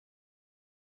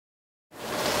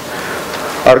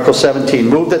Article 17,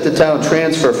 move that the town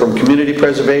transfer from Community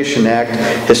Preservation Act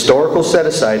historical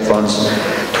set-aside funds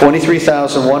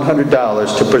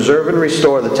 $23,100 to preserve and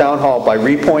restore the town hall by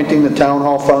repointing the town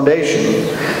hall foundation,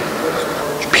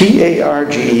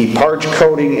 PARGE, parge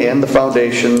coating and the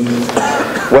foundation,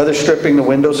 weather stripping the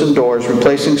windows and doors,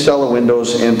 replacing cellar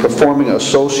windows, and performing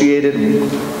associated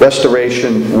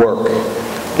restoration work.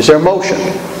 Is there a motion?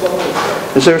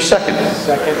 Is there a second?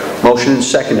 Second. Motion is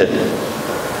seconded.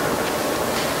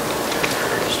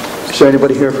 Is there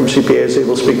anybody here from CPA is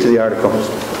able to speak to the article?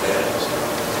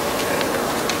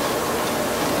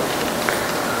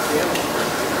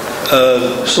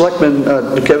 Selectman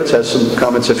Dukevitz has some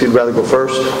comments if you'd rather go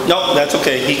first. No, that's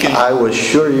okay. He can. I was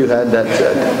sure you had that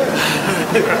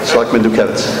said. Selectman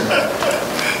Dukevitz.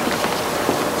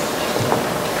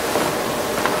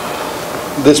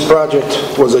 This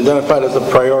project was identified as a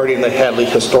priority in the Hadley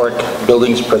Historic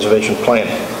Buildings Preservation Plan.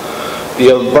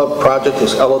 The above project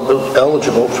is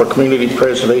eligible for Community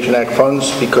Preservation Act funds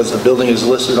because the building is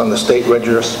listed on the State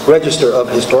Register of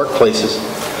Historic Places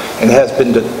and has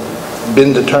been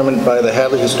determined by the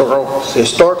Hadley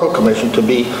Historical Commission to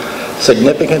be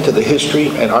significant to the history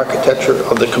and architecture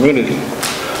of the community.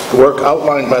 The work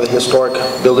outlined by the Historic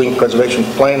Building Preservation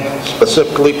Plan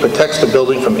specifically protects the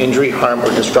building from injury, harm, or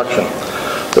destruction.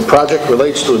 The project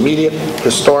relates to immediate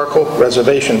historical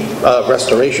restoration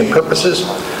purposes,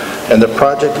 and the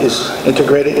project is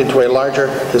integrated into a larger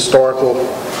historical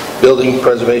building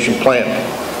preservation plan.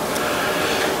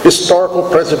 Historical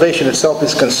preservation itself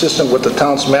is consistent with the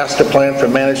town's master plan for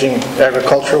managing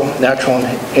agricultural, natural,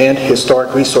 and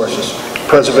historic resources.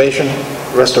 Preservation,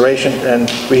 restoration,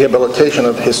 and rehabilitation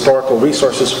of historical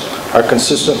resources are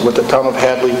consistent with the Town of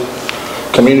Hadley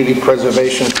Community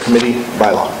Preservation Committee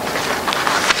bylaw.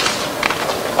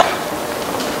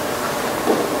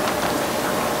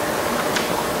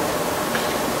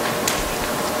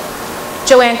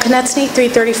 Joanne Konechny,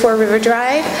 334 River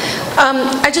Drive.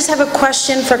 I just have a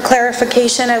question for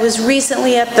clarification. I was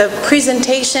recently at the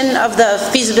presentation of the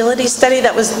feasibility study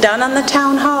that was done on the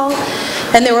town hall,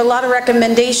 and there were a lot of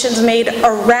recommendations made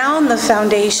around the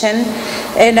foundation,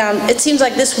 and it seems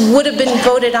like this would have been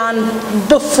voted on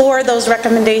before those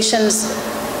recommendations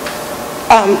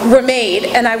were made,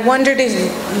 and I wondered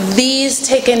if these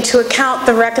take into account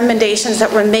the recommendations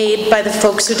that were made by the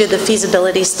folks who did the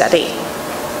feasibility study.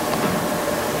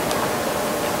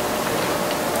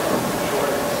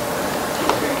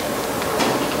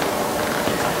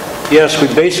 Yes,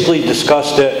 we basically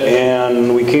discussed it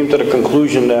and we came to the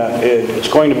conclusion that it's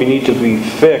going to need to be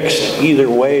fixed either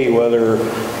way, whether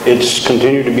it's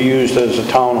continued to be used as a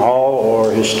town hall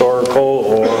or historical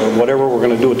or whatever we're going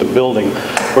to do with the building.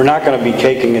 We're not going to be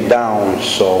taking it down,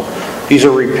 so these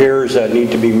are repairs that need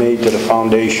to be made to the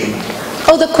foundation.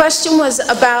 Oh, the question was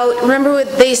about, remember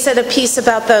what they said a piece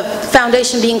about the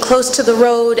foundation being close to the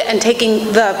road and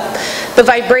taking the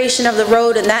vibration of the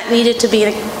road, and that needed to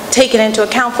be taken into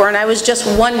account for, and I was just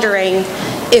wondering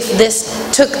if this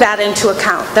took that into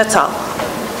account. That's all.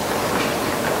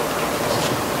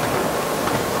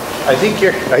 I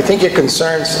think your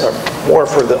concerns are more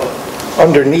for the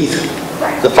underneath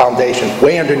the foundation,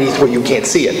 way underneath where you can't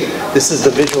see it. This is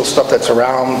the visual stuff that's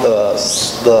around the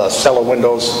cellar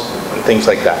windows and things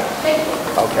like that.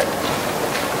 Okay.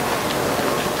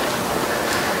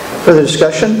 Further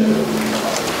discussion?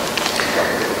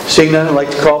 Seeing none, I'd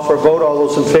like to call for a vote. All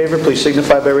those in favor, please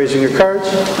signify by raising your cards.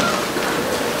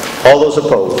 All those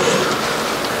opposed.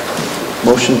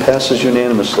 Motion passes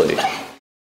unanimously.